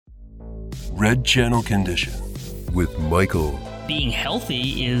Red Channel Condition with Michael. Being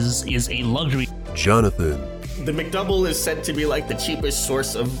healthy is a luxury. Jonathan. The McDouble is said to be like the cheapest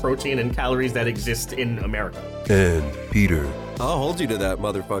source of protein and calories that exist in America. And Peter. I'll hold you to that,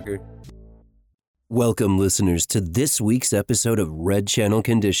 motherfucker. Welcome, listeners, to this week's episode of Red Channel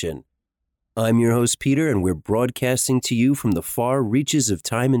Condition. I'm your host, Peter, and we're broadcasting to you from the far reaches of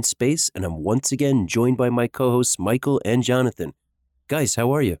time and space, and I'm once again joined by my co-hosts, Michael and Jonathan. Guys,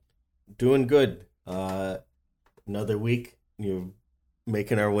 how are you? Doing good. Another week,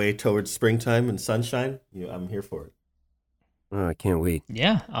 making our way towards springtime and sunshine. I'm here for it. Oh, I can't wait.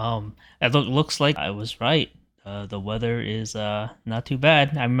 Yeah, it looks like I was right. The weather is not too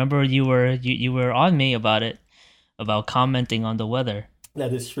bad. I remember you were on me about it, about commenting on the weather.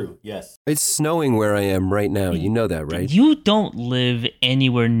 That is true, yes. It's snowing where I am right now. You know that, right? You don't live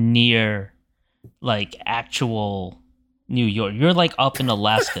anywhere near, like, actual New York. You're, like, up in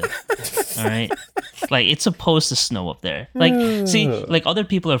Alaska, all right? Like, it's supposed to snow up there. Like, see, like, other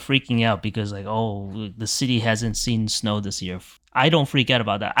people are freaking out because, like, oh, the city hasn't seen snow this year. I don't freak out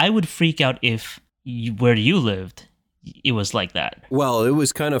about that. I would freak out if where you lived, it was like that. Well, it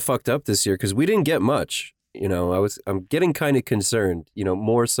was kind of fucked up this year because we didn't get much. I'm getting kind of concerned,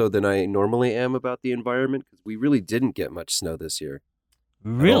 more so than I normally am about the environment because we really didn't get much snow this year.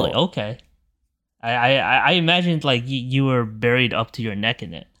 Really? Okay. I imagined like you were buried up to your neck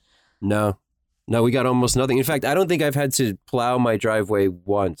in it. No, we got almost nothing. In fact, I don't think I've had to plow my driveway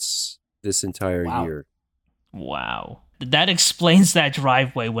once this entire year. Wow. That explains that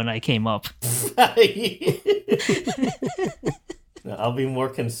driveway when I came up. I'll be more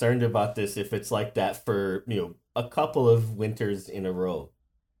concerned about this if it's like that for, a couple of winters in a row,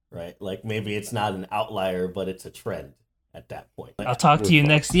 right? Like maybe it's not an outlier, but it's a trend at that point. I'll talk to you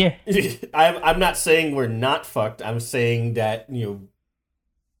next year. I'm not saying we're not fucked. I'm saying that,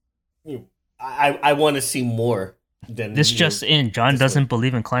 I want to see more than this. Just in, John doesn't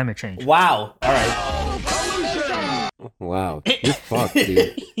believe in climate change. Wow. All right. Wow. You're fucked,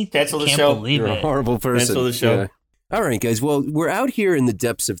 dude. Cancel the Can't show. believe You're a it. horrible person. Cancel the show. Yeah. All right, guys. Well, we're out here in the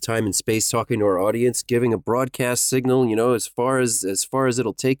depths of time and space talking to our audience, giving a broadcast signal, as far as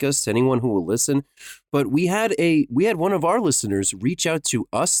it'll take us to anyone who will listen. But we had one of our listeners reach out to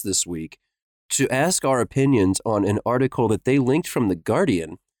us this week to ask our opinions on an article that they linked from The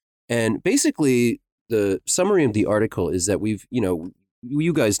Guardian. And basically, the summary of the article is that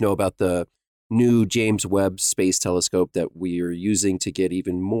you guys know about the new James Webb Space Telescope that we are using to get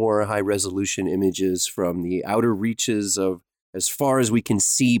even more high-resolution images from the outer reaches of as far as we can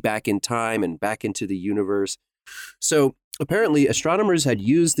see back in time and back into the universe. So apparently astronomers had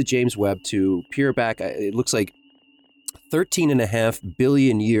used the James Webb to peer back, it looks like 13.5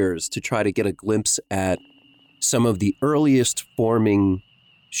 billion years to try to get a glimpse at some of the earliest forming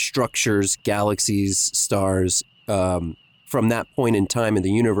structures, galaxies, stars, from that point in time in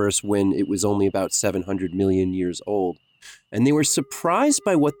the universe when it was only about 700 million years old. And they were surprised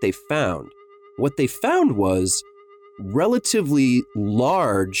by what they found. What they found was relatively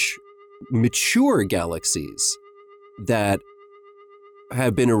large, mature galaxies that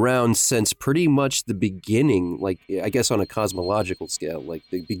have been around since pretty much the beginning, like I guess on a cosmological scale, like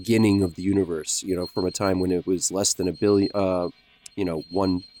the beginning of the universe, from a time when it was less than 1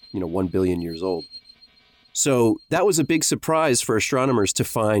 billion years old. So that was a big surprise for astronomers to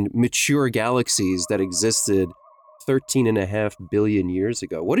find mature galaxies that existed 13.5 billion years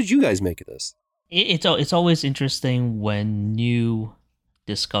ago. What did you guys make of this? It's always interesting when new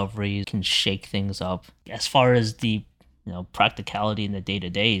discoveries can shake things up. As far as the practicality in the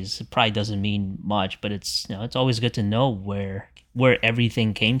day-to-days, it probably doesn't mean much, but it's always good to know where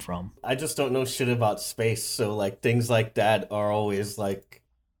everything came from. I just don't know shit about space, so like things like that are always like,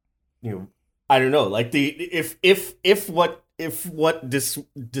 I don't know, like if what this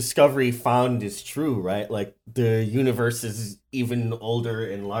discovery found is true, right? Like the universe is even older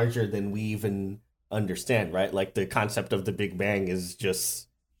and larger than we even understand, right? Like the concept of the Big Bang is just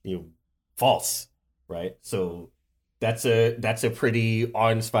false, right? So that's a pretty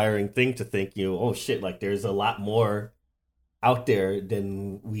awe-inspiring thing to think, oh shit, like there's a lot more out there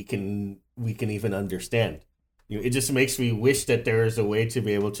than we can even understand. It just makes me wish that there is a way to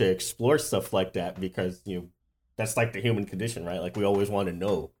be able to explore stuff like that because, that's like the human condition, right? Like we always want to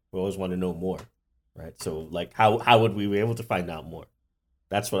know. We always want to know more, right? So like how would we be able to find out more?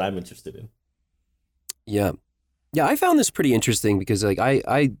 That's what I'm interested in. Yeah. Yeah, I found this pretty interesting because like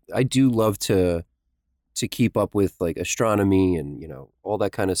I do love to keep up with like astronomy and, all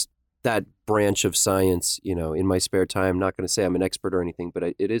that kind of that branch of science, in my spare time. I'm not going to say I'm an expert or anything, but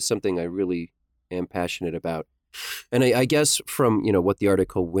it is something I really am passionate about. And I guess from, what the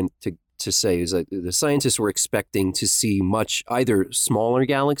article went to to say is that the scientists were expecting to see much either smaller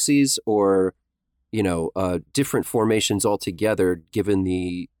galaxies or, different formations altogether, given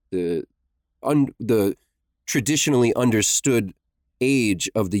the traditionally understood age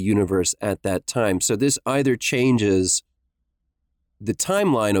of the universe at that time. So this either changes the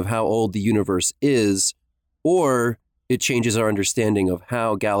timeline of how old the universe is, or it changes our understanding of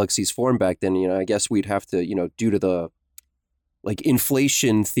how galaxies formed back then. I guess we'd have to, due to the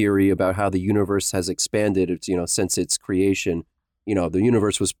inflation theory about how the universe has expanded, since its creation, the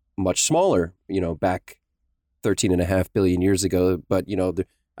universe was much smaller, back 13.5 billion years ago. But,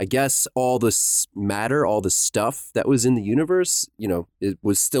 I guess all this matter, all the stuff that was in the universe, it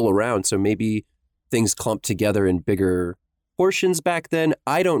was still around. So maybe things clumped together in bigger portions back then.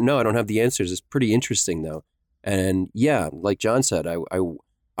 I don't know. I don't have the answers. It's pretty interesting, though. And yeah, like John said, I want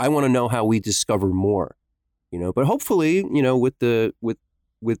to know how we discover more, but hopefully, with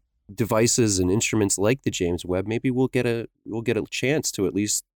devices and instruments like the James Webb, maybe we'll get a chance to at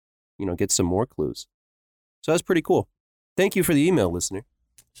least, get some more clues. So that's pretty cool. Thank you for the email, listener.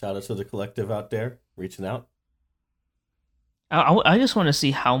 Shout out to the collective out there reaching out. I just want to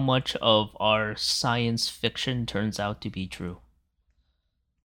see how much of our science fiction turns out to be true.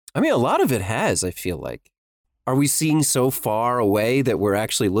 I mean, a lot of it has, I feel like. Are we seeing so far away that we're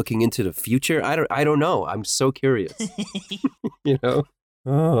actually looking into the future? I don't know. I'm so curious.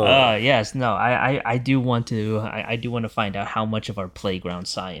 Yes, no. I do want to find out how much of our playground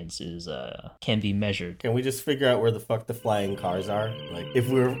science can be measured. Can we just figure out where the fuck the flying cars are? Like,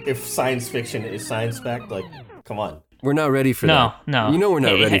 if science fiction is science fact, like, come on. We're not ready for that. No. We're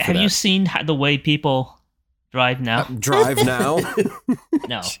not ready for that. Have you seen the way people drive now? Drive now?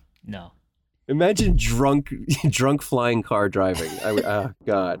 No. Imagine drunk flying car driving. Oh,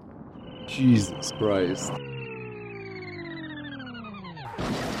 God. Jesus Christ.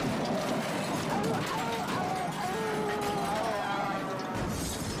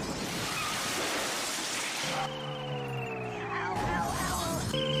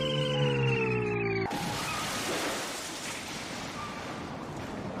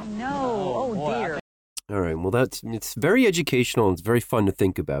 All right, well, it's very educational and it's very fun to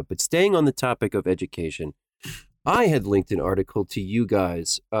think about. But staying on the topic of education, I had linked an article to you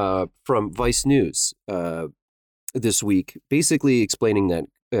guys from Vice News this week, basically explaining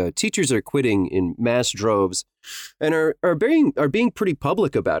that teachers are quitting in mass droves and are being pretty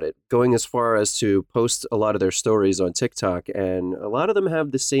public about it, going as far as to post a lot of their stories on TikTok, and a lot of them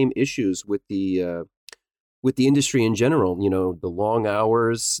have the same issues with the industry in general. The long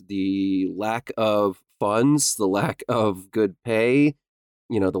hours, the lack of funds, the lack of good pay,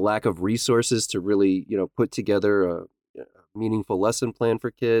 the lack of resources to really, put together a meaningful lesson plan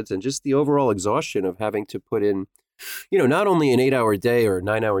for kids, and just the overall exhaustion of having to put in, not only an 8-hour day or a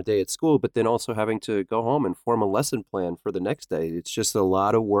 9-hour day at school, but then also having to go home and form a lesson plan for the next day. It's just a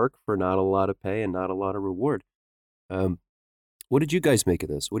lot of work for not a lot of pay and not a lot of reward. What did you guys make of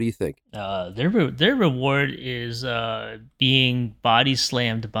this? What do you think? Their reward is being body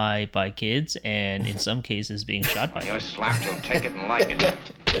slammed by kids, and in some cases being shot by. You're slapped, you'll take it and like it.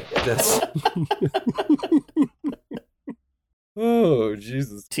 That's. Oh,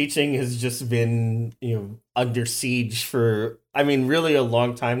 Jesus. Teaching has just been, under siege for, really a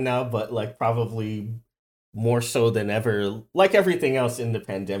long time now, but like probably more so than ever, like everything else in the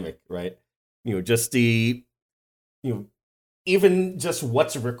pandemic, right? Just the, even just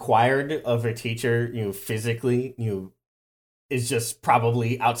what's required of a teacher, physically, is just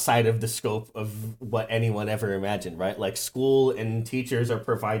probably outside of the scope of what anyone ever imagined, right? Like school and teachers are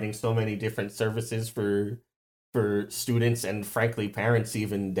providing so many different services for students and frankly parents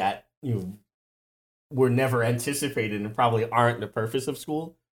even that were never anticipated and probably aren't the purpose of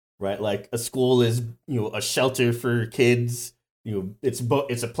school, right? Like a school is a shelter for kids.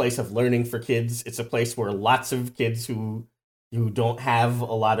 It's a place of learning for kids. It's a place where lots of kids who don't have a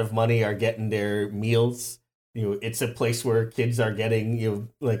lot of money are getting their meals. It's a place where kids are getting,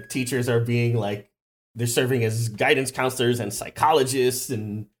 like teachers are being like, they're serving as guidance counselors and psychologists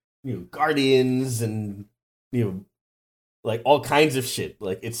and, guardians and, like all kinds of shit.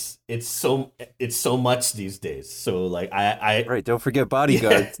 Like it's so much these days. So like I right. Don't forget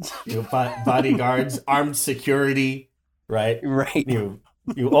bodyguards. Bodyguards, armed security, right? Right.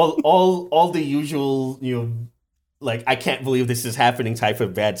 All the usual, like I can't believe this is happening type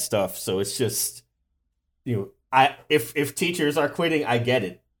of bad stuff. So it's just, if teachers are quitting, I get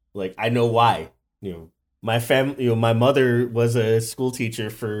it. Like I know why. My family, my mother was a school teacher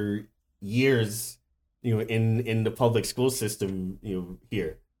for years, in the public school system,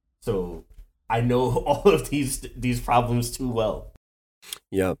 here. So I know all of these problems too well.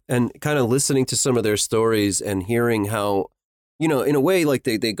 Yeah. And kind of listening to some of their stories and hearing how, you know, in a way, like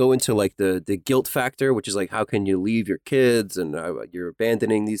they go into like the guilt factor, which is like, how can you leave your kids and you're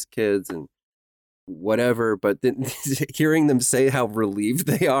abandoning these kids and whatever. But then hearing them say how relieved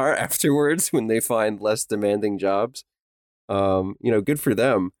they are afterwards when they find less demanding jobs, you know, good for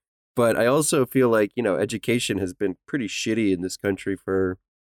them. But I also feel like, you know, education has been pretty shitty in this country for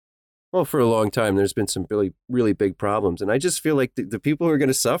a long time. There's been some really, really big problems. And I just feel like the people who are going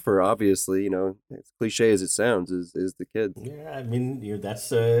to suffer, obviously, you know, as cliche as it sounds, is the kids. Yeah, I mean, you know,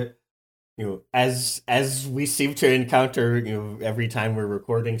 that's you know, as we seem to encounter, you know, every time we're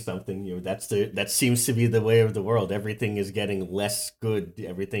recording something, you know, that seems to be the way of the world. Everything is getting less good.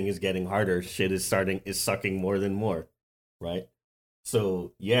 Everything is getting harder. Shit is sucking more than more, right?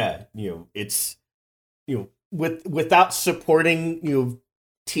 So yeah, you know, it's, you know, without supporting, you know,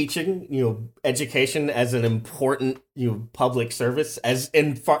 teaching, you know, education as an important, you know, public service, as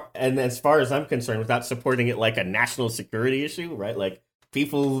far as I'm concerned, without supporting it like a national security issue, right? Like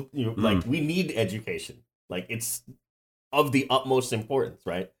people, you know, like we need education. Like it's of the utmost importance,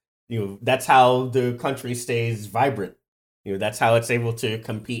 right? You know, that's how the country stays vibrant. You know, that's how it's able to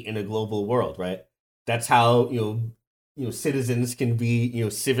compete in a global world, right? That's how, you know, citizens can be, you know,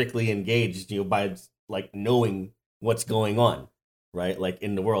 civically engaged, you know, by like knowing what's going on, right? Like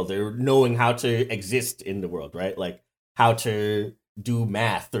in the world, they're knowing how to exist in the world, right? Like how to do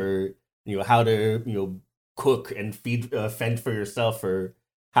math, or, you know, how to, you know, cook and fend for yourself, or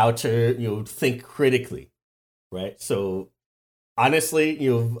how to, you know, think critically, right? So honestly,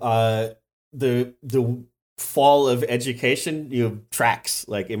 you know, the fall of education, you know, tracks.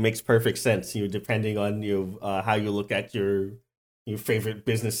 Like it makes perfect sense, you know, depending on, you know, how you look at your favorite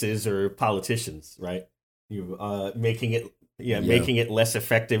businesses or politicians, right? You making it less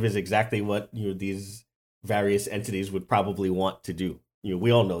effective is exactly what, you know, these various entities would probably want to do. You know,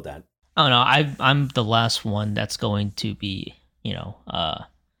 we all know that. Oh no, I'm the last one that's going to be, you know,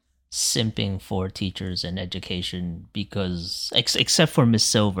 simping for teachers and education, because except for Miss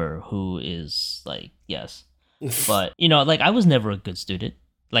Silver, who is like, yes, but you know, like I was never a good student.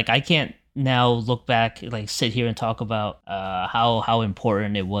 Like I can't now look back, like sit here and talk about how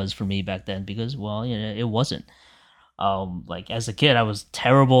important it was for me back then, because, well, you know, it wasn't. Like as a kid, I was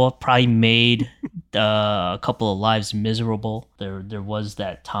terrible. Probably made a couple of lives miserable. There was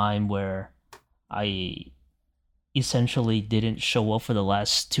that time where I essentially didn't show up for the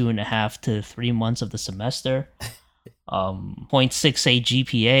last 2.5 to 3 months of the semester. 0.68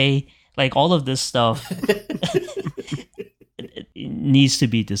 GPA, like all of this stuff it needs to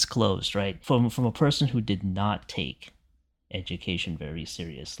be disclosed, right? From a person who did not take education very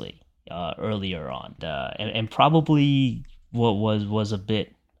seriously earlier on, and probably what was a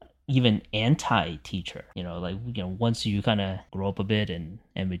bit even anti-teacher, you know, like, you know, once you kind of grow up a bit and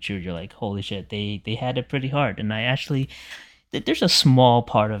mature, you're like, holy shit, they had it pretty hard. And I actually, there's a small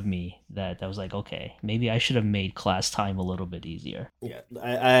part of me that was like, okay, maybe I should have made class time a little bit easier. Yeah,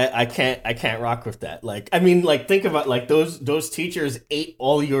 I can't rock with that. Like, I mean, like, think about, like, those teachers ate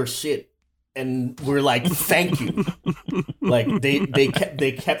all your shit and were like, thank you. Like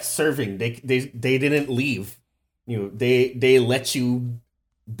they kept serving. They didn't leave. You know, they let you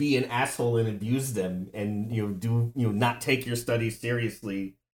be an asshole and abuse them, and, you know, do, you know, not take your studies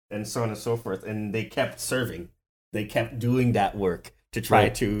seriously, and so on and so forth. And they kept serving. They kept doing that work to try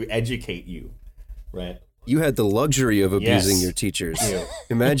to educate you, right? You had the luxury of abusing your teachers. Yeah.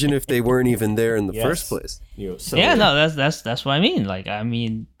 Imagine if they weren't even there in the first place. You know, so, yeah, no, that's what I mean. Like, I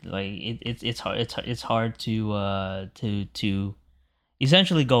mean, like it's hard to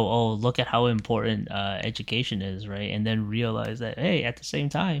essentially go, oh, look at how important education is, right? And then realize that, hey, at the same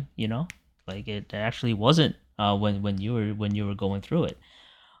time, you know, like it actually wasn't when you were going through it.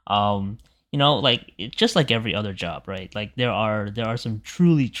 You know, like it's just like every other job, right? Like there are some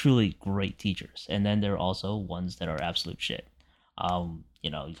truly great teachers, and then there are also ones that are absolute shit. You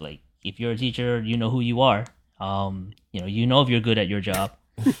know, like if you're a teacher, you know who you are. You know if you're good at your job.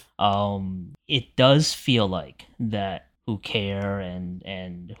 It does feel like that who care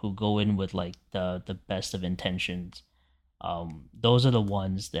and who go in with like the best of intentions. Those are the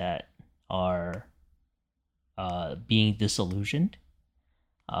ones that are being disillusioned.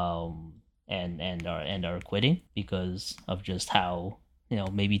 And are quitting because of just how, you know,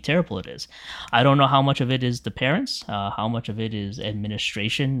 maybe terrible it is. I don't know how much of it is the parents, how much of it is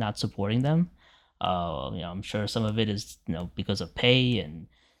administration not supporting them. You know, I'm sure some of it is, you know, because of pay, and,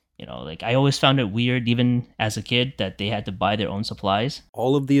 you know, like I always found it weird, even as a kid, that they had to buy their own supplies.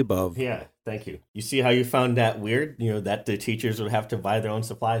 All of the above. Yeah, Thank you. You see how you found that weird? That the teachers would have to buy their own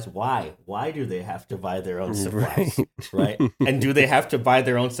supplies. Why? Why do they have to buy their own supplies? Right? And do they have to buy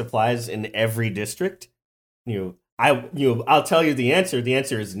their own supplies in every district? I'll tell you the answer. The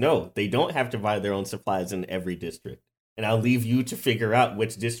answer is no. They don't have to buy their own supplies in every district. And I'll leave you to figure out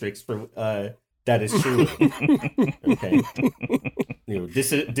which districts that is true. Okay.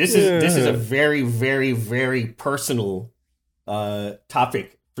 This is a very, very, very personal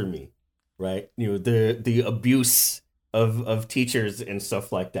topic for me, right? The abuse of teachers and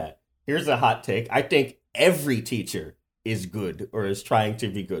stuff like that. Here's a hot take. I think every teacher is good or is trying to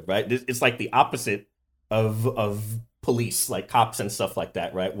be good, right? It's like the opposite of police, like cops and stuff like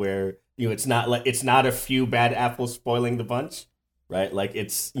that, right? Where it's not a few bad apples spoiling the bunch, right? Like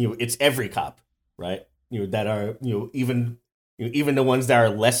it's every cop, right? That are even the ones that are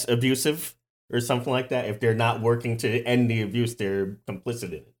less abusive or something like that. If they're not working to end the abuse, they're complicit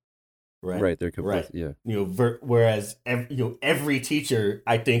in it, right? Right, they're complicit. Right. Yeah. Whereas every teacher,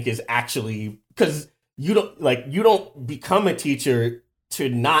 I think, is actually, because you don't become a teacher to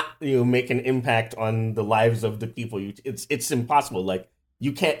not make an impact on the lives of the people. It's impossible. Like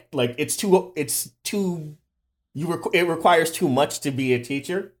you can't, like it requires too much to be a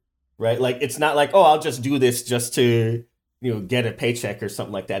teacher, right? Like it's not like, oh, I'll just do this just to get a paycheck or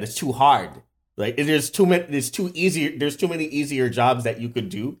something like that. It's too hard. Like there's too many easier jobs that you could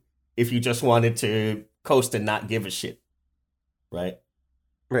do if you just wanted to coast and not give a shit, right?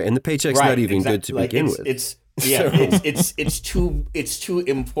 Right, and the paycheck's not even good to begin with. It's too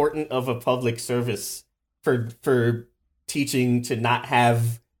important of a public service for teaching to not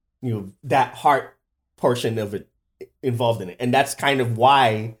have that heart portion of it involved in it, and that's kind of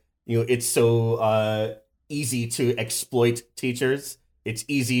why it's so easy to exploit teachers. It's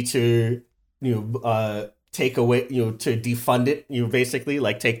easy to take away to defund it, basically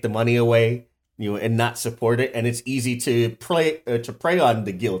like take the money away, and not support it, and it's easy to prey on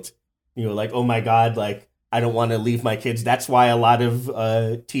the guilt, like, oh my god, like I don't want to leave my kids. That's why a lot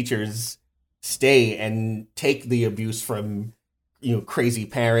of teachers stay and take the abuse from crazy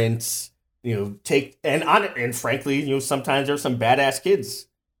parents, and frankly, sometimes there's some badass kids,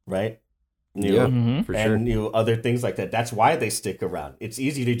 right? For sure. And other things like that. That's why they stick around. It's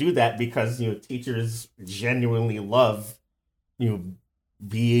easy to do that because teachers genuinely love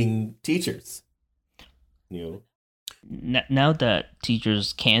being teachers. Now that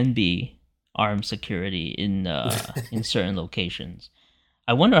teachers can be armed security in certain locations,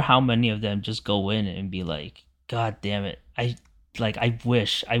 I wonder how many of them just go in and be like, God damn it, I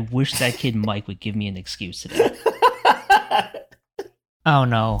wish that kid Mike would give me an excuse today. Oh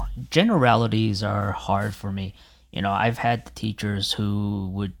no, generalities are hard for me. I've had teachers who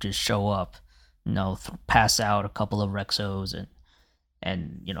would just show up, pass out a couple of Rexos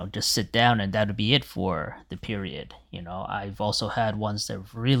and just sit down, and that would be it for the period. I've also had ones that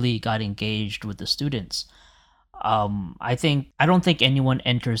really got engaged with the students. I don't think anyone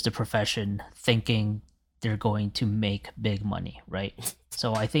enters the profession thinking they're going to make big money, right?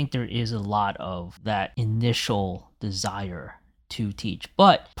 So I think there is a lot of that initial desire to teach,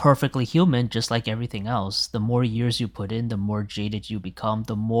 but perfectly human, just like everything else. The more years you put in, the more jaded you become,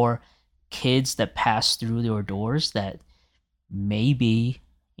 the more kids that pass through your doors that maybe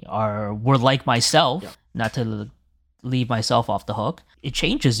were like myself, not to leave myself off the hook, it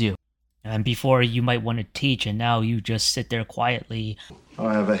changes you. And before you might want to teach, and now you just sit there quietly.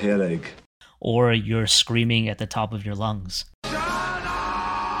 I have a headache. Or you're screaming at the top of your lungs.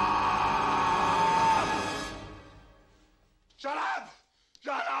 Shut up!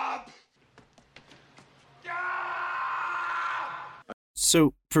 Shut up!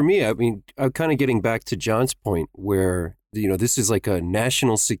 So for me, I mean, I'm kind of getting back to John's point where, this is like a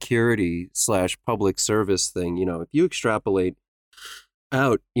national security / public service thing. If you extrapolate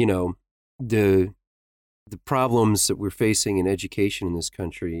out, the problems that we're facing in education in this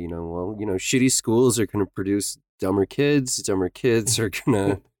country, shitty schools are going to produce dumber kids. Dumber kids are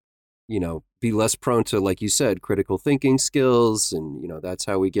going to, be less prone to, like you said, critical thinking skills. And, that's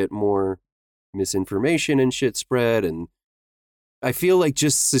how we get more misinformation and shit spread. And I feel like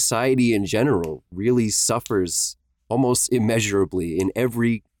just society in general really suffers almost immeasurably in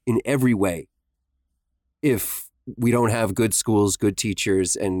every way if we don't have good schools, good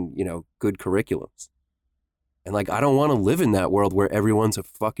teachers, and, good curriculums. And I don't want to live in that world where everyone's a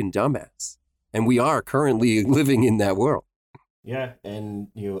fucking dumbass. And we are currently living in that world. Yeah, and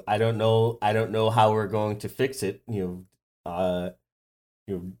I don't know how we're going to fix it.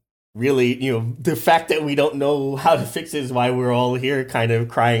 Really, the fact that we don't know how to fix it is why we're all here kind of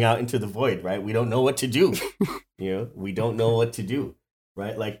crying out into the void, right? We don't know what to do. We don't know what to do.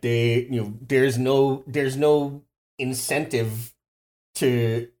 right? Like there's no incentive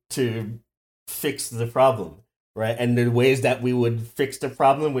to fix the problem, right? And the ways that we would fix the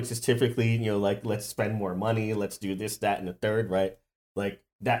problem, which is typically, like, let's spend more money, let's do this, that, and the third, right? Like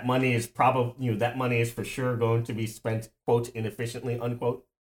that money is that money is for sure going to be spent, quote, inefficiently, unquote,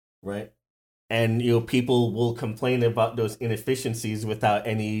 right? And people will complain about those inefficiencies without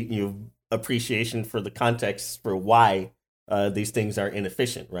any appreciation for the context for why these things are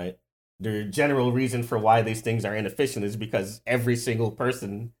inefficient, right? The general reason for why these things are inefficient is because every single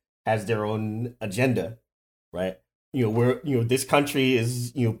person has their own agenda, right? This country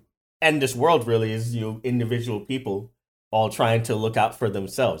is and this world really is individual people all trying to look out for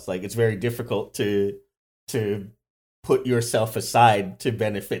themselves. Like it's very difficult to put yourself aside to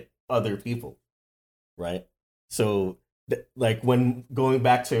benefit other people, right? So like when going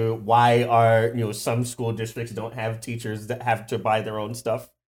back to why are some school districts don't have teachers that have to buy their own stuff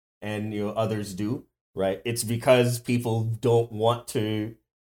and others do, right? It's because people don't want to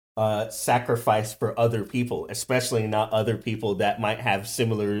sacrifice for other people, especially not other people that might have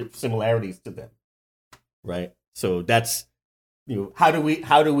similarities to them, right? So that's how do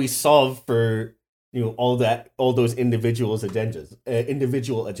we solve for all those individual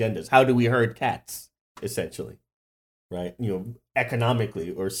agendas? How do we herd cats, essentially, right?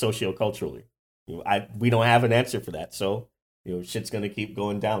 Economically or socioculturally. We don't have an answer for that, so shit's gonna keep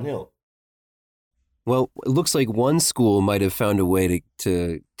going downhill. Well, it looks like one school might have found a way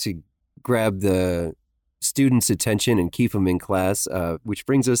to grab the students' attention and keep them in class, which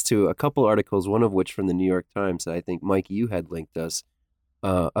brings us to a couple articles, one of which from the New York Times that I think, Mike, you had linked us,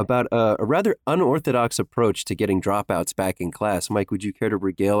 about a rather unorthodox approach to getting dropouts back in class. Mike, would you care to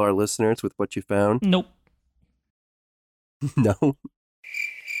regale our listeners with what you found? Nope. No?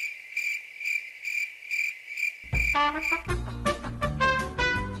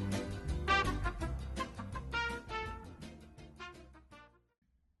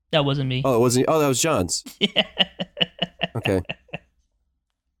 That wasn't me. Oh, it wasn't. Oh, that was John's. Yeah. Okay.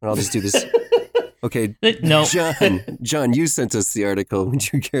 I'll just do this. Okay. No. John, you sent us the article.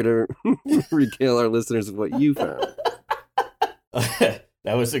 Would you care to regale our listeners with what you found?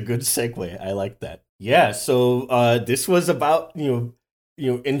 That was a good segue. I like that. Yeah. So this was about in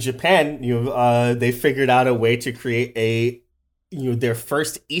Japan. They figured out a way to create their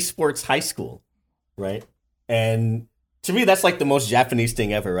first esports high school, right? And to me, that's like the most Japanese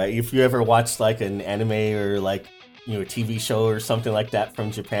thing ever, right? If you ever watched like an anime or like a TV show or something like that from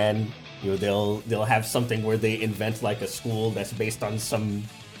Japan, they'll have something where they invent like a school that's based on some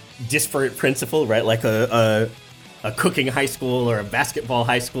disparate principle, right? Like a cooking high school or a basketball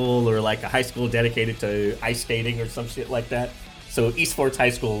high school or like a high school dedicated to ice skating or some shit like that. So esports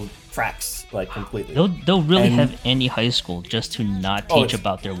high school tracks like completely. They'll really have any high school just to not teach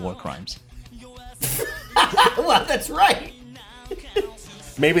about their war crimes. Well, that's right.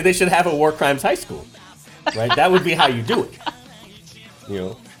 Maybe they should have a war crimes high school, right? That would be how you do it.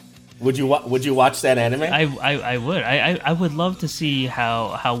 Would you watch that anime? I would. I would love to see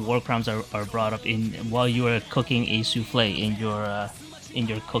how war crimes are brought up while you are cooking a souffle in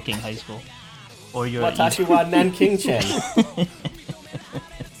your cooking high school, or your Watashi wa Nanking-chan.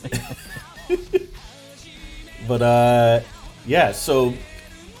 But yeah. So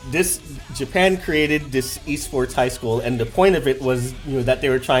Japan created this esports high school, and the point of it was that they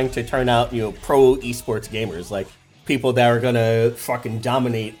were trying to turn out pro esports gamers, like people that are gonna fucking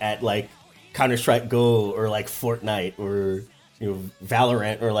dominate at like Counter-Strike Go or like Fortnite or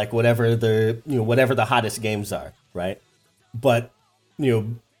Valorant or like whatever the hottest games are, right? But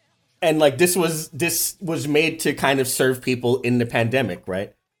and like this was made to kind of serve people in the pandemic,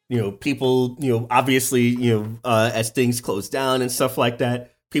 right? People obviously as things closed down and stuff like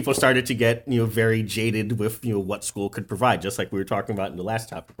that, people started to get very jaded with what school could provide, just like we were talking about in the last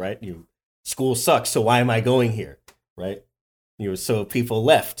topic, right? School sucks, so why am I going here, right? So people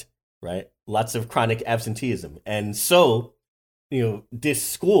left, right? Lots of chronic absenteeism, and so this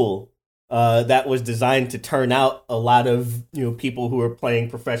school that was designed to turn out a lot of people who were playing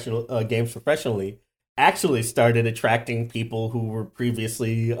professional games professionally actually started attracting people who were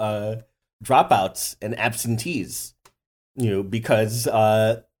previously dropouts and absentees. Because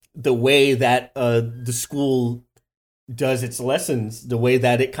the way that the school does its lessons, the way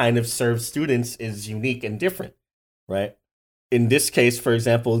that it kind of serves students is unique and different, right? In this case, for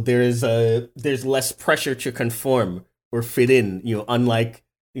example, there's less pressure to conform or fit in, unlike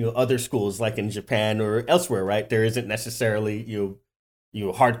other schools like in Japan or elsewhere, right? There isn't necessarily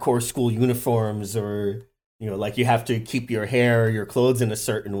hardcore school uniforms or like you have to keep your hair or your clothes in a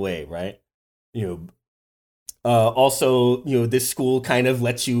certain way, right? Also, this school kind of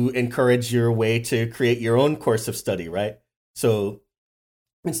lets you encourage your way to create your own course of study, right? So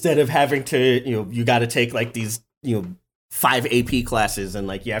instead of having to, you got to take like these, 5 AP classes and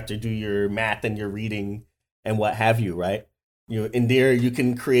like you have to do your math and your reading and what have you, right? In there you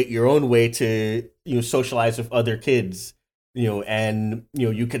can create your own way to, socialize with other kids, and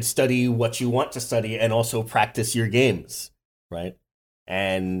you can study what you want to study and also practice your games, right?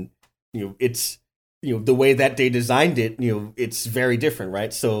 And it's the way that they designed it, it's very different,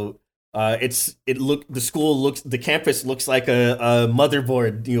 right? So the campus looks like a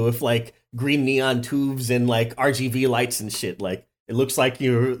motherboard, with like green neon tubes and like RGB lights and shit. Like it looks like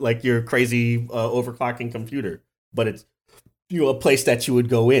your crazy overclocking computer, but it's a place that you would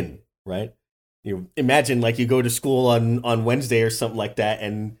go in, right? Imagine like you go to school on Wednesday or something like that,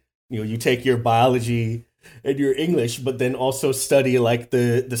 and you take your biology and your English, but then also study like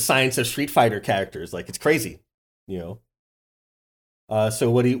the science of Street Fighter characters. Like it's crazy, So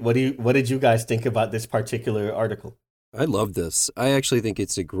what did you guys think about this particular article? I love this. I actually think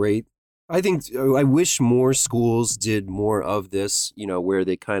it's I wish more schools did more of this, where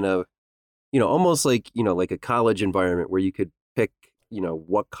they kind of, almost like, like a college environment where you could pick,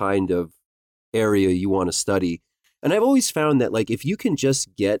 what kind of area you want to study. And I've always found that like if you can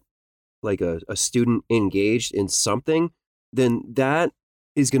just get like a student engaged in something, then that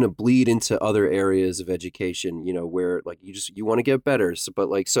is going to bleed into other areas of education, where like you want to get better. So, but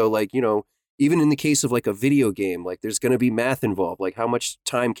like, even in the case of like a video game, like there's going to be math involved. Like how much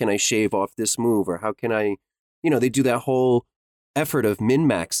time can I shave off this move? Or how can I, they do that whole effort of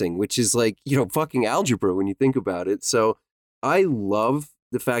min-maxing, which is like, fucking algebra when you think about it. So I love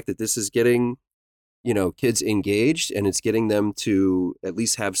the fact that this is getting, kids engaged, and it's getting them to at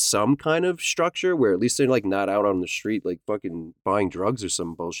least have some kind of structure where at least they're like not out on the street, like fucking buying drugs or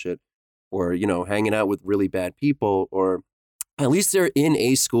some bullshit, or, hanging out with really bad people, or at least they're in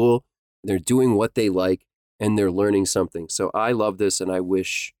a school, they're doing what they like, and they're learning something. So I love this, and I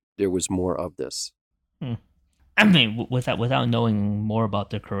wish there was more of this. I mean, without knowing more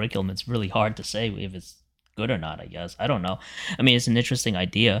about the curriculum, it's really hard to say if it's good or not, I guess. I don't know. I mean, it's an interesting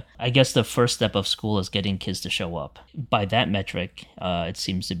idea. I guess the first step of school is getting kids to show up. By that metric, it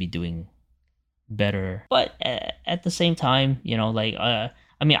seems to be doing better. But at the same time, I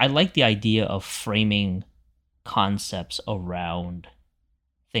like the idea of framing concepts around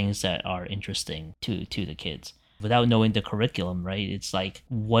things that are interesting to the kids without knowing the curriculum, right? It's like,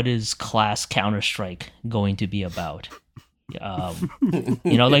 what is class Counter-Strike going to be about? What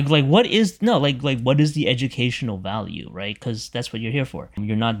is the educational value, right? Because that's what you're here for.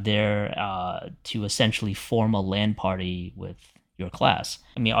 You're not there to essentially form a LAN party with your class.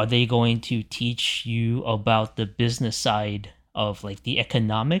 I mean, are they going to teach you about the business side of like the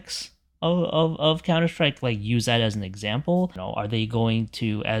economics of Counter-Strike, like use that as an example? Are they going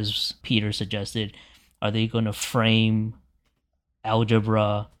to, as Peter suggested, are they going to frame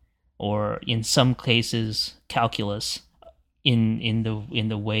algebra or in some cases calculus in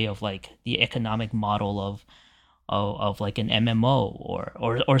the way of like the economic model of like an MMO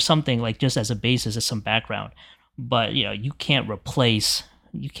or something, like just as a basis, as some background? But you can't replace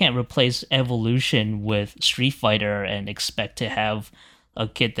evolution with Street Fighter and expect to have a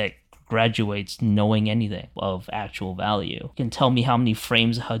kid that graduates knowing anything of actual value. You can tell me how many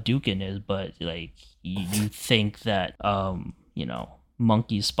frames Hadouken is, but like you think that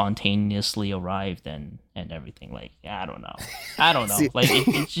monkeys spontaneously arrived and everything. Like, I don't know. See, like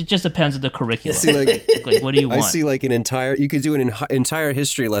it just depends on the curriculum. See, like what do you want? I see like you could do an entire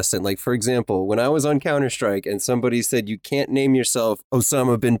history lesson. Like, for example, when I was on Counter-Strike and somebody said, you can't name yourself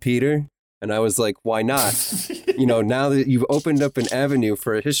Osama bin Peter. And I was like, why not? Now that you've opened up an avenue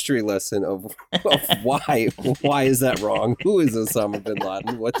for a history lesson of why is that wrong? Who is Osama bin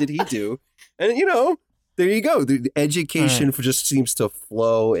Laden? What did he do? And, there you go. The education just seems to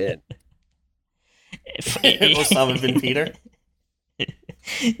flow in. Osama bin Peter?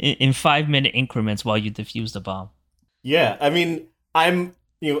 In 5-minute increments while you defuse the bomb. Yeah, I mean, I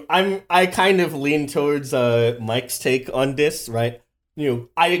kind of lean towards Mike's take on this, right?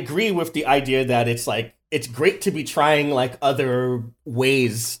 I agree with the idea that it's great to be trying like other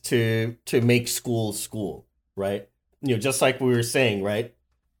ways to make school, right? Just like we were saying, right?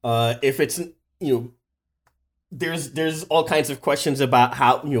 If it's there's all kinds of questions about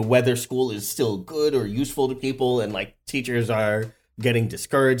how whether school is still good or useful to people, and like teachers are getting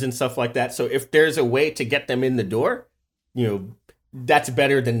discouraged and stuff like that. So if there's a way to get them in the door, that's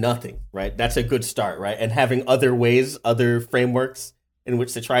better than nothing, right? That's a good start, right? And having other ways, other frameworks in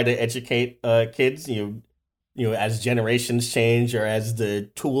which to try to educate kids, as generations change or as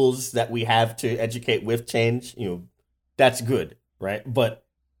the tools that we have to educate with change, that's good, right? But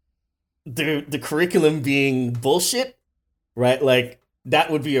the curriculum being bullshit, right? Like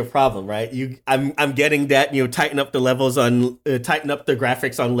that would be a problem, right? I'm getting that, tighten up the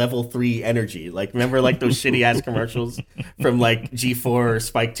graphics on level 3 energy. Like remember like those shitty ass commercials from like G4 or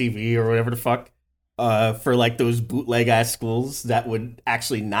Spike TV or whatever the fuck, for like those bootleg ass schools that would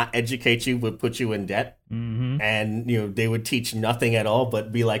actually not educate you, would put you in debt. Mm-hmm. And they would teach nothing at all,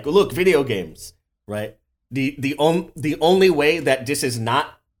 but be like, look, video games, right? The only way that this is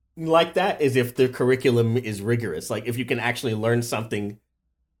not like that is if the curriculum is rigorous. Like if you can actually learn something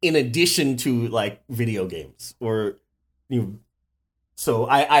in addition to like video games, or so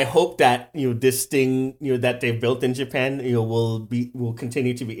I hope that this thing that they've built in Japan will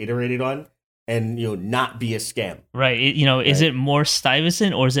continue to be iterated on and not be a scam. Right. Is it more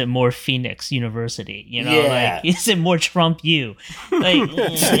Stuyvesant or is it more Phoenix University? Yeah. Like, is it more Trump U? Like,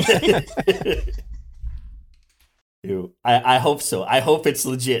 I hope so. I hope it's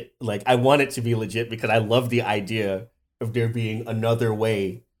legit. Like I want it to be legit because I love the idea of there being another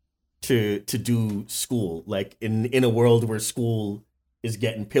way to do school. Like in a world where school is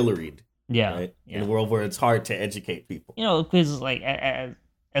getting pilloried. yeah. Right? Yeah. In a world where it's hard to educate people. Because like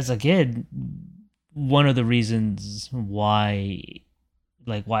as a kid, one of the reasons why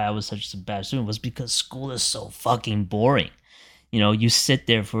I was such a bad student was because school is so fucking boring. You sit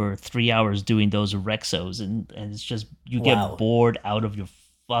there for 3 hours doing those Rexos and it's just, you get Wow. bored out of your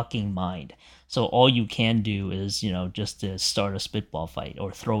fucking mind. So all you can do is, just to start a spitball fight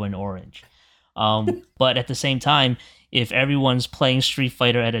or throw an orange. But at the same time, if everyone's playing Street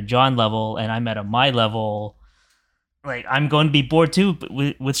Fighter at a John level and I'm at a my level, like I'm going to be bored too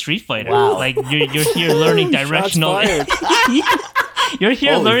with Street Fighter. Wow. Like you're here learning directional. fired. You're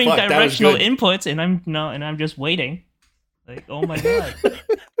here Holy learning fuck, that was directional good. inputs, and I'm just waiting. Like, oh my god.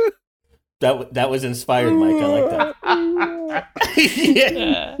 That was inspired, Mike. I like that.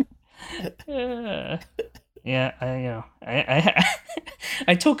 Yeah, I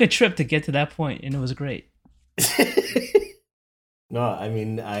I took a trip to get to that point, and it was great. No, I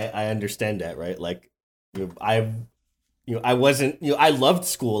mean I understand that, right? Like I wasn't I loved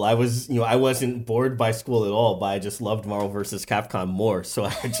school. I wasn't bored by school at all, but I just loved Marvel vs. Capcom more, so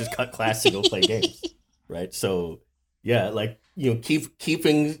I just cut class to go play games. Right? So yeah, like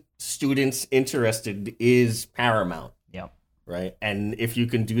keeping students interested is paramount. Yep. Right? And if you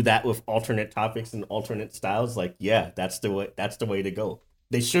can do that with alternate topics and alternate styles, like yeah, that's the way to go.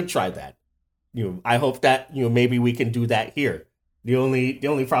 They should try that. I hope that maybe we can do that here. The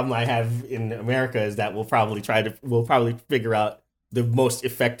only problem I have in America is that we'll probably figure out the most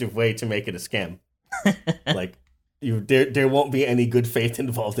effective way to make it a scam. Like there won't be any good faith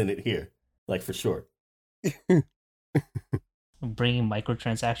involved in it here, like for sure. Bringing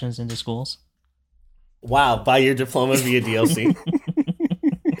microtransactions into schools. Wow, buy your diploma via DLC.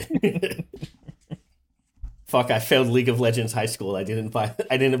 Fuck! I failed League of Legends high school. I didn't buy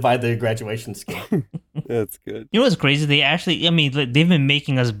the graduation skin. That's good. You know what's crazy? They've been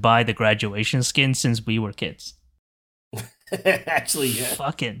making us buy the graduation skin since we were kids. Actually, yeah.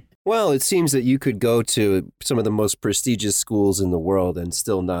 Fucking. Well, it seems that you could go to some of the most prestigious schools in the world and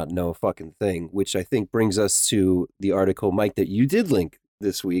still not know a fucking thing, which I think brings us to the article, Mike, that you did link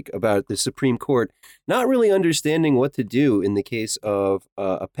this week about the Supreme Court not really understanding what to do in the case of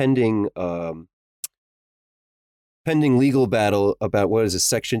a pending legal battle about what is a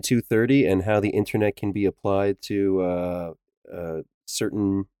Section 230 and how the internet can be applied to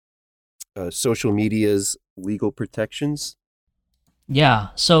certain social media's legal protections. Yeah,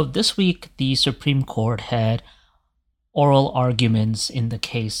 so this week the Supreme Court had oral arguments in the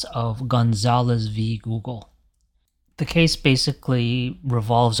case of Gonzalez v. Google. The case basically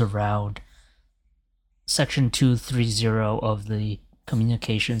revolves around Section 230 of the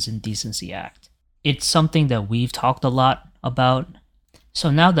Communications and Decency Act. It's something that we've talked a lot about.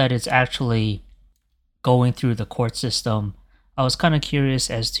 So now that it's actually going through the court system, I was kind of curious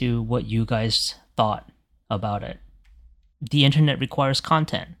as to what you guys thought about it. The internet requires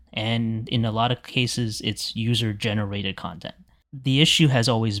content, and in a lot of cases, it's user-generated content. The issue has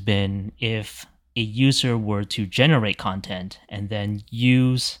always been if a user were to generate content and then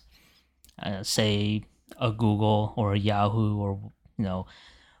use, say, a Google or a Yahoo or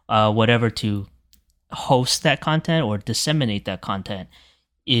whatever to host that content or disseminate that content,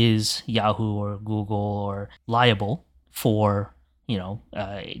 is Yahoo or Google or liable for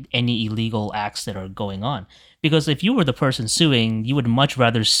any illegal acts that are going on. Because if you were the person suing, you would much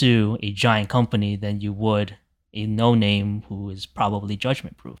rather sue a giant company than you would a no-name who is probably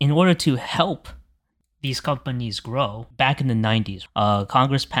judgment-proof. In order to help these companies grow, back in the 90s,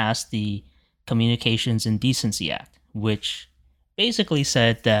 Congress passed the Communications and Decency Act, which basically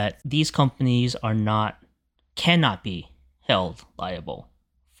said that these companies cannot be held liable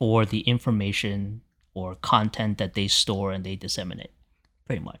for the information or content that they store and they disseminate,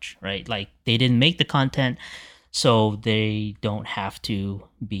 pretty much, right? Like, they didn't make the content, so they don't have to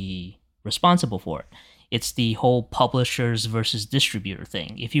be responsible for it. It's the whole publishers versus distributor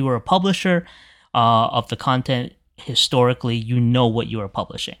thing. If you were a publisher of the content, historically, you know what you are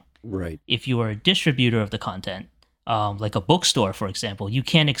publishing. Right. If you are a distributor of the content, like a bookstore, for example, you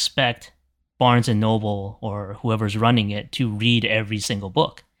can't expect Barnes and Noble or whoever's running it to read every single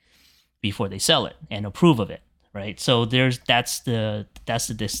book before they sell it and approve of it, right? So that's the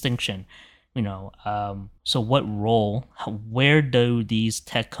distinction, you know. So what role, where do these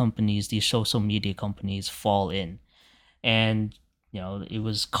tech companies, these social media companies fall in? And, you know, it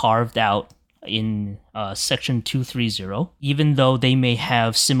was carved out in Section 230, even though they may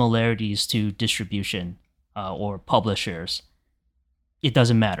have similarities to distribution or publishers, it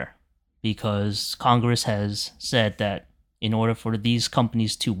doesn't matter, because Congress has said that in order for these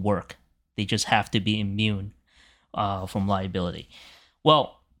companies to work, they just have to be immune from liability.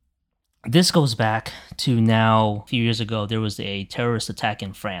 Well, this goes back to now, a few years ago, there was a terrorist attack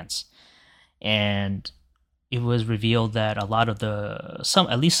in France, and it was revealed that a lot of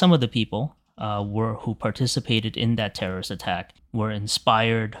at least some of the people who participated in that terrorist attack were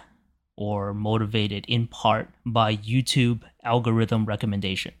inspired or motivated in part by YouTube algorithm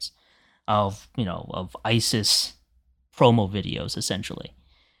recommendations of ISIS promo videos, essentially.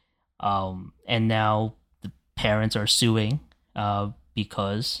 And now the parents are suing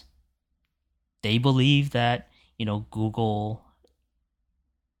because they believe that, Google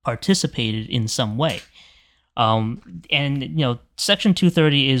participated in some way. And Section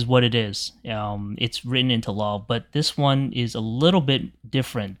 230 is what it is. It's written into law, but this one is a little bit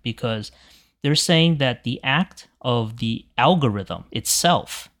different because they're saying that the act of the algorithm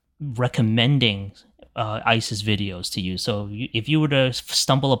itself recommending ISIS videos to you. So if you were to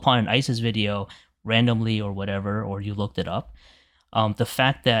stumble upon an ISIS video randomly or whatever, or you looked it up, the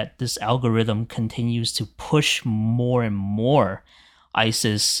fact that this algorithm continues to push more and more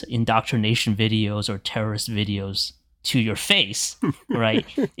ISIS indoctrination videos or terrorist videos to your face, right,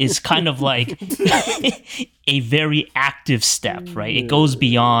 is kind of like a very active step, right? It goes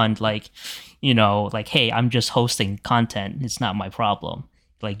beyond hey, I'm just hosting content. It's not my problem.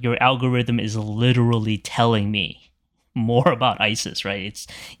 Like, your algorithm is literally telling me more about ISIS, right?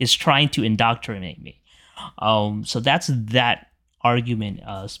 It's trying to indoctrinate me. So that's that argument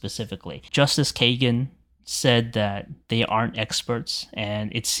specifically. Justice Kagan said that they aren't experts,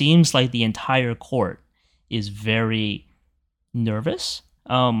 and it seems like the entire court is very nervous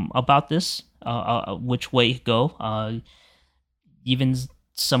about this, which way to go. Even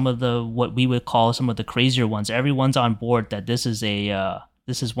some of what we would call some of the crazier ones, everyone's on board that this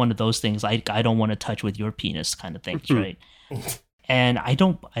is one of those things I don't want to touch with your penis kind of things, right? And I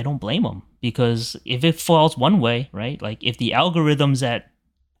don't blame them, because if it falls one way, right, like if the algorithm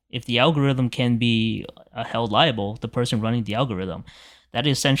can be held liable, the person running the algorithm, that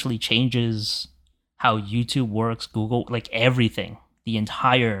essentially changes how YouTube works, Google, like everything, the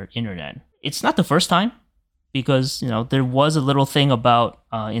entire internet. It's not the first time, because there was a little thing about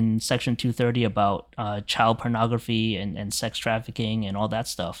in Section 230 about child pornography and sex trafficking and all that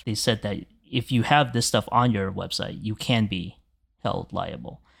stuff. They said that if you have this stuff on your website, you can be held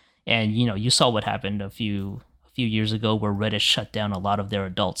liable. And you saw what happened a few years ago, where Reddit shut down a lot of their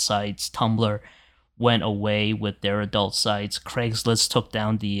adult sites. Tumblr went away with their adult sites. Craigslist took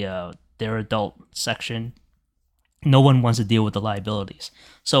down their adult section. No one wants to deal with the liabilities.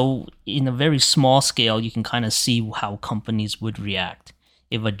 So in a very small scale, you can kind of see how companies would react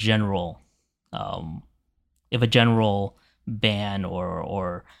if a general ban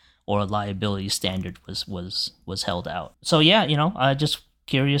or liability standard was held out. So yeah, just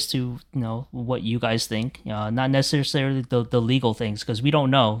curious to what you guys think. Not necessarily the legal things, because we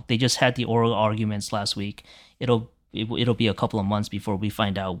don't know. They just had the oral arguments last week. It'll be a couple of months before we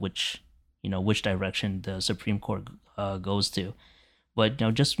find out which direction the Supreme Court goes to. But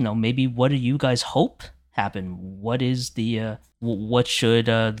maybe what do you guys hope happen? What is what should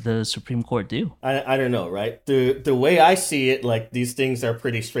the Supreme Court do? I don't know, right? The way I see it, like, these things are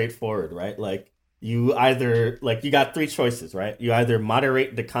pretty straightforward, right? Like, you either, you got three choices, right? You either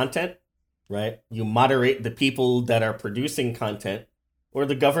moderate the content, right? You moderate the people that are producing content, or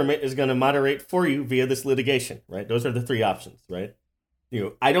the government is going to moderate for you via this litigation, right? Those are the three options, right?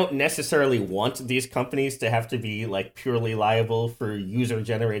 I don't necessarily want these companies to have to be like purely liable for user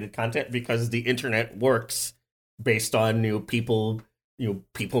generated content, because the internet works based on people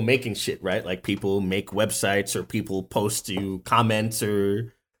making shit, right? Like people make websites, or people post comments,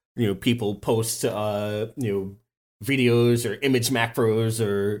 or people post videos or image macros,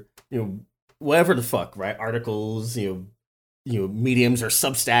 or whatever the fuck, right? Articles, mediums or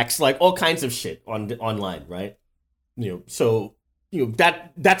Substacks, like all kinds of shit online, right? So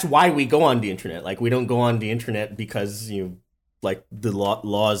that's why we go on the internet. Like we don't go on the internet because like the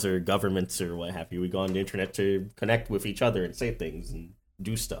laws or governments or what have you. We go on the internet to connect with each other and say things and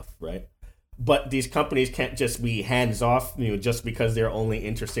do stuff, right? But these companies can't just be hands off, just because they're only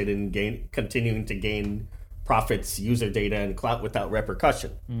interested in continuing to gain profits, user data, and clout without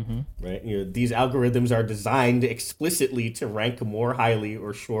repercussion, right? These algorithms are designed explicitly to rank more highly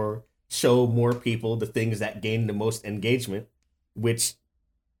or show more people the things that gain the most engagement, which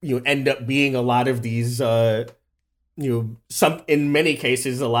end up being a lot of these in many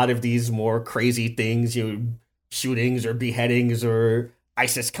cases a lot of these more crazy things, shootings or beheadings or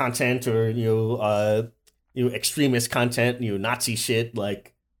ISIS content, or extremist content, Nazi shit,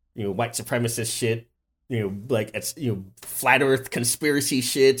 like white supremacist shit, like it's flat earth conspiracy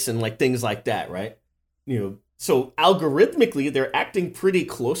shits and like things like that, right? So algorithmically they're acting pretty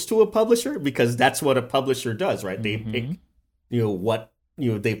close to a publisher, because that's what a publisher does, right? They pick what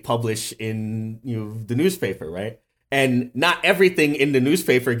they publish in the newspaper, right? And not everything in the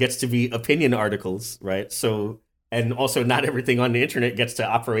newspaper gets to be opinion articles, right? So, and also not everything on the internet gets to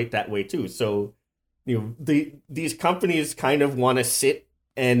operate that way too. So these companies kind of want to sit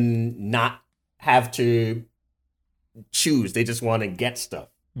and not have to choose. They just want to get stuff,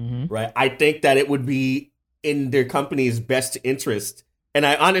 right? I think that it would be in their company's best interest, and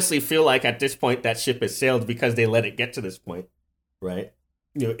I honestly feel like at this point that ship has sailed because they let it get to this point, right?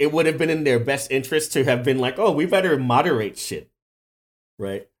 It would have been in their best interest to have been like, oh, we better moderate shit,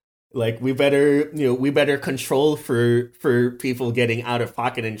 right? Like we better control for people getting out of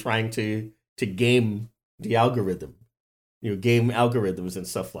pocket and trying to game the algorithm, game algorithms and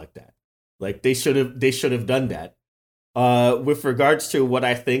stuff like that. Like they should have done that. With regards to what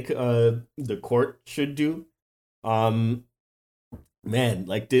I think the court should do, man,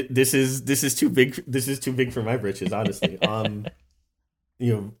 like this is too big. This is too big for my britches, honestly.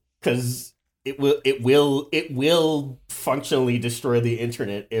 Because it will functionally destroy the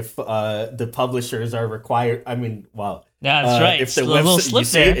internet if the publishers are required. I mean, wow. Yeah, that's right. If the little slip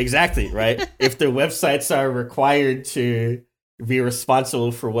there. Exactly, right? If the websites are required to be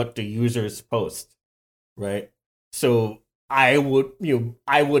responsible for what the users post, right? So I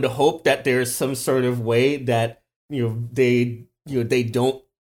would hope that there's some sort of way that they don't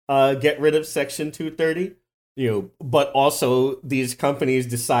get rid of Section 230. But also these companies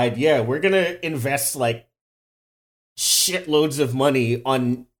decide, yeah, we're gonna invest like shitloads of money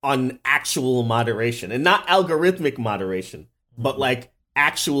on actual moderation, and not algorithmic moderation, but like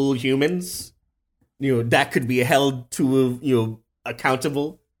actual humans, that could be held to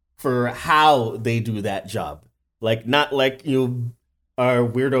accountable for how they do that job. Like not like are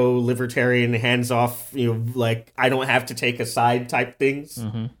weirdo libertarian hands off, like I don't have to take a side type things,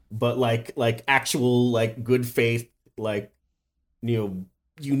 but like actual like good faith, like you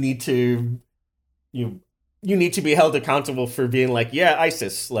need to be held accountable for being like, yeah,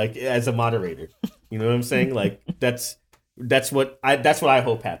 ISIS, like as a moderator. You know what I'm saying? Like that's what I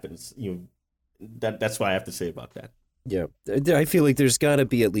hope happens. That's what I have to say about that. Yeah, I feel like there's got to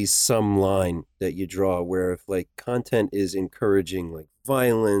be at least some line that you draw where if like content is encouraging like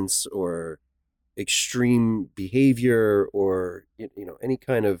violence or extreme behavior or any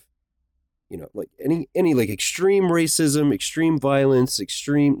kind of like any like extreme racism, extreme violence,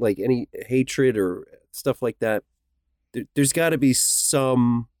 extreme like any hatred or stuff like that, there's got to be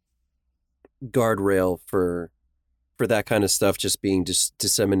some guardrail for that kind of stuff just being just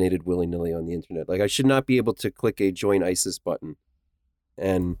disseminated willy-nilly on the internet. Like I should not be able to click a join ISIS button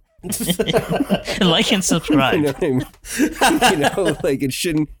and like and subscribe. Like it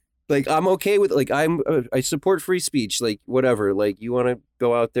shouldn't. Like I'm okay with like I support free speech. Like whatever. Like you want to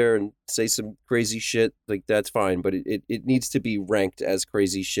go out there and say some crazy shit. Like that's fine. But it needs to be ranked as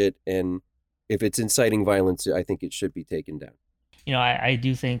crazy shit. And if it's inciting violence, I think it should be taken down. I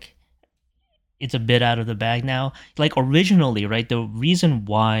do think it's a bit out of the bag now. Like originally, right? The reason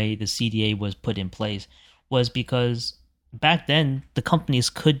why the CDA was put in place was because back then the companies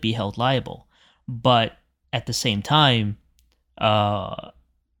could be held liable, but at the same time,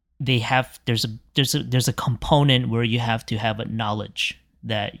 there's a component where you have to have a knowledge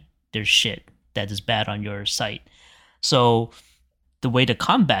that there's shit that is bad on your site. So the way to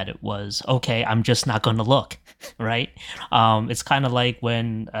combat it was, okay, I'm just not going to look, right? It's kind of like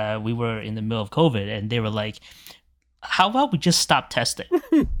when we were in the middle of COVID and they were like, how about we just stop testing?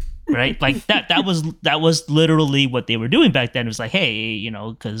 Right? Like that was literally what they were doing back then. It was like, hey, you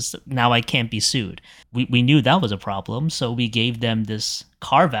know, because now I can't be sued. We knew that was a problem, so we gave them this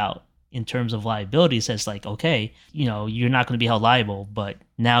carve out in terms of liability. It says like, okay, you know, you're not going to be held liable, but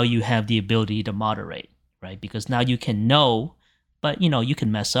now you have the ability to moderate, right? Because now you can know, but you know, you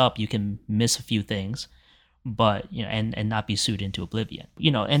can mess up, you can miss a few things, but you know, and not be sued into oblivion,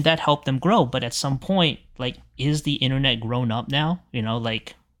 you know, and that helped them grow. But at some point, like, is the internet grown up now? You know,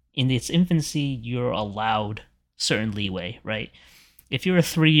 like in its infancy, you're allowed certain leeway, right? If you're a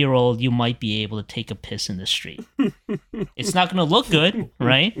 3-year-old, you might be able to take a piss in the street. It's not going to look good,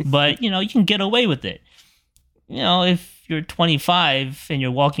 right? But, you know, you can get away with it. You know, if you're 25 and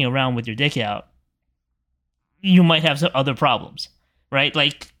you're walking around with your dick out, you might have some other problems, right?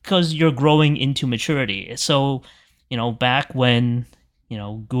 Like, because you're growing into maturity. So, you know, back when, you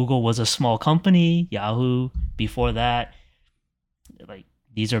know, Google was a small company, Yahoo, before that, like,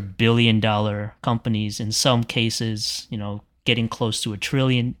 these are billion-dollar companies. In some cases, you know, getting close to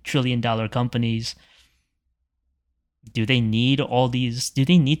trillion-dollar companies. Do they need all these? Do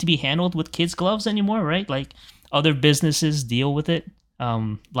they need to be handled with kids' gloves anymore? Right? Like other businesses deal with it,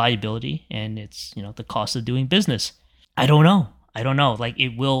 liability, and it's, you know, the cost of doing business. I don't know. Like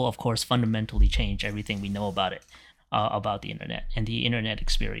it will, of course, fundamentally change everything we know about it, about the internet and the internet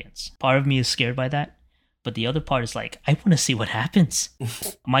experience. Part of me is scared by that. But the other part is like, I want to see what happens.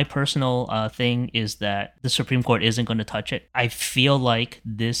 My personal thing is that the Supreme Court isn't going to touch it. I feel like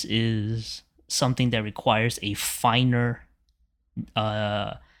this is something that requires a finer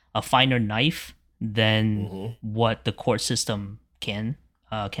knife than what the court system can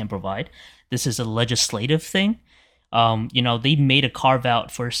provide. This is a legislative thing. You know, they made a carve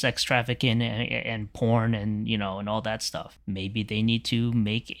out for sex trafficking and porn and, you know, and all that stuff. Maybe they need to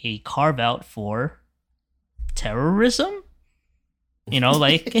make a carve out for terrorism, you know,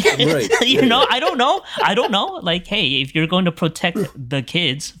 like Right. you know, I don't know, like, hey, if you're going to protect the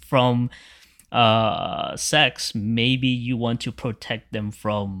kids from sex, maybe you want to protect them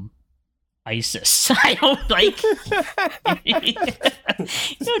from ISIS. I don't like you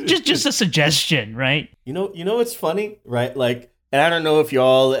know, just a suggestion, right? You know what's funny, right? Like, and I don't know if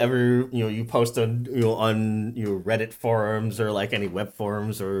y'all ever, you know, you post on, you know, on, you know, Reddit forums or like any web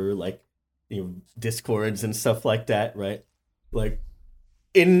forums or like, you know, Discords and stuff like that, right? Like,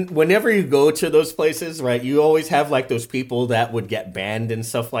 whenever you go to those places, right, you always have like those people that would get banned and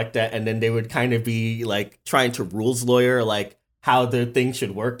stuff like that, and then they would kind of be like trying to rules lawyer like how the thing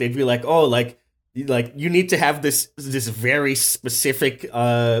should work. They'd be like, oh, like you need to have this very specific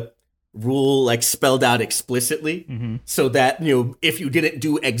rule like spelled out explicitly, so that, you know, if you didn't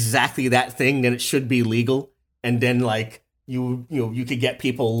do exactly that thing, then it should be legal, and then like you could get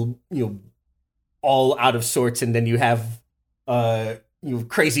people, you know, all out of sorts, and then you have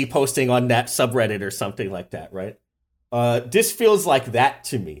crazy posting on that subreddit or something like that, right? This feels like that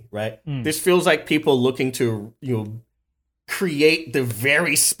to me, right? This feels like people looking to, you know, create the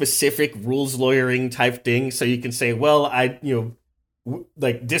very specific rules lawyering type thing, so you can say, well,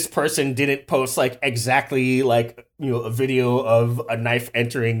 like this person didn't post like exactly like, you know, a video of a knife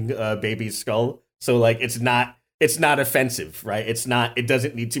entering a baby's skull, so like it's not offensive, right? It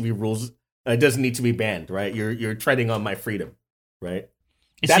doesn't need to be rules. It doesn't need to be banned, right? You're treading on my freedom, right?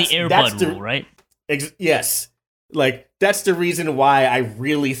 It's the Air Bud rule, right? Yes, like that's the reason why I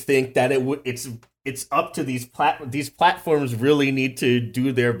really think that it's up to these platforms really need to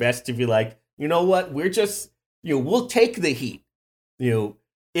do their best to be like, you know what, we're just, you know, we'll take the heat, you know,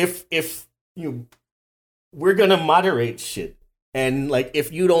 if you know, we're gonna moderate shit, and like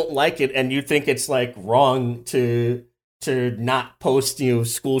if you don't like it and you think it's like wrong to not post, you know,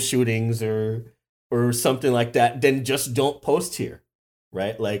 school shootings or something like that, then just don't post here,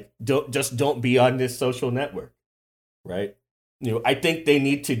 right? Like don't be on this social network, right? You know, I think they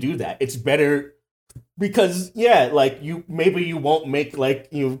need to do that. It's better because, yeah, like you won't make like,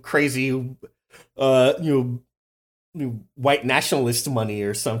 you know, crazy you know, white nationalist money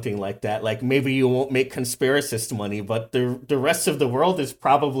or something like that. Like maybe you won't make conspiracist money, but the rest of the world is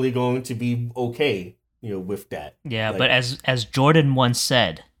probably going to be okay, you know, with that. Yeah, like, but as Jordan once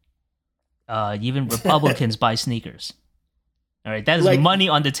said, even Republicans buy sneakers. All right, that is like, money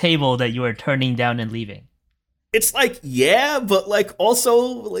on the table that you are turning down and leaving. It's like, yeah, but like also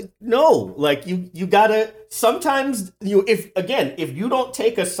like no, like you gotta sometimes if you don't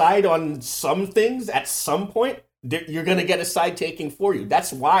take a side on some things at some point, you're gonna get a side taking for you.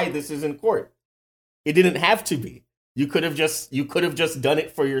 That's why this is in court. It didn't have to be. You could have just done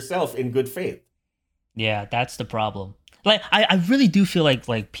it for yourself in good faith. Yeah, that's the problem. Like I really do feel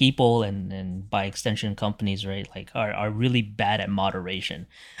like people and by extension companies, right, like are really bad at moderation.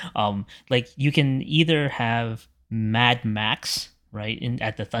 Like you can either have Mad Max, right,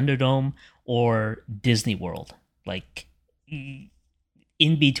 at the Thunderdome, or Disney World. Like in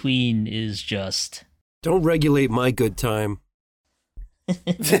between is just Don't regulate my good time.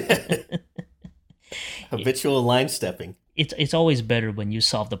 Habitual line stepping. it's always better when you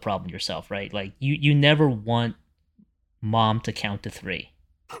solve the problem yourself, right? Like you never want mom to count to 3,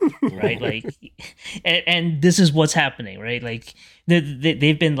 right? Like, and this is what's happening, right? Like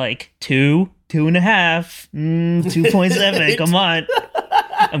they've been like 2, 2.5, 2.7. Come on,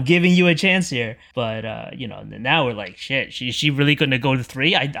 I'm giving you a chance here. But now we're like, shit, she really gonna go to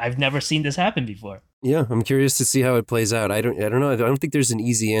 3? I've never seen this happen before. Yeah, I'm curious to see how it plays out. I don't know. I don't think there's an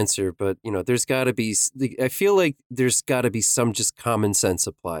easy answer, but there's got to be. I feel like there's got to be some just common sense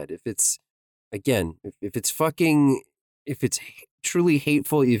applied. If it's, again, if it's fucking, if it's truly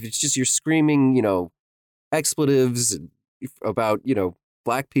hateful, if it's just you're screaming, expletives about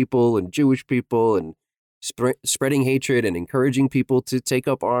black people and Jewish people and spreading hatred and encouraging people to take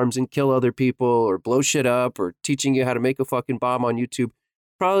up arms and kill other people or blow shit up or teaching you how to make a fucking bomb on YouTube.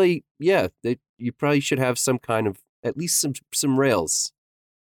 Probably, yeah, you probably should have some kind of, at least some rails,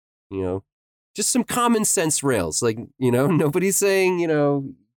 just some common sense rails. Like, nobody's saying,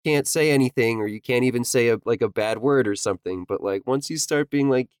 can't say anything or you can't even say a bad word or something. But like, once you start being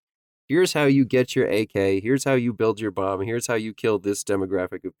like, here's how you get your AK, here's how you build your bomb, here's how you kill this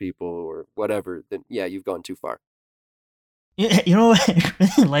demographic of people or whatever, then yeah, you've gone too far. You know what I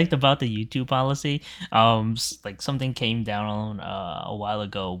really liked about the YouTube policy? Like something came down a while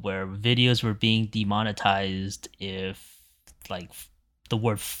ago where videos were being demonetized if like the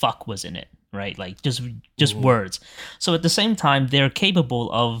word fuck was in it, right? Like just words. So at the same time, they're capable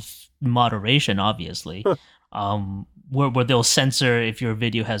of moderation, obviously. Where they'll censor if your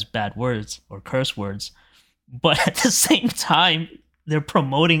video has bad words or curse words, but at the same time, they're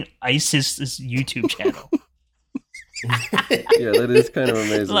promoting ISIS's YouTube channel. Yeah, that is kind of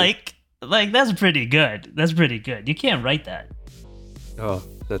amazing. Like that's pretty good. That's pretty good. You can't write that. Oh,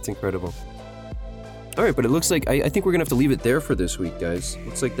 that's incredible. All right, but it looks like I think we're gonna have to leave it there for this week, guys.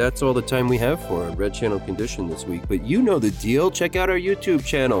 Looks like that's all the time we have for our Red Channel Condition this week. But you know the deal. Check out our YouTube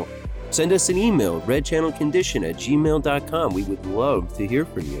channel. Send us an email, redchannelcondition@gmail.com. We would love to hear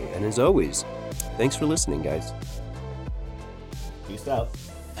from you. And as always, thanks for listening, guys. Peace out.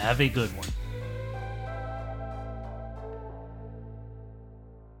 Have a good one.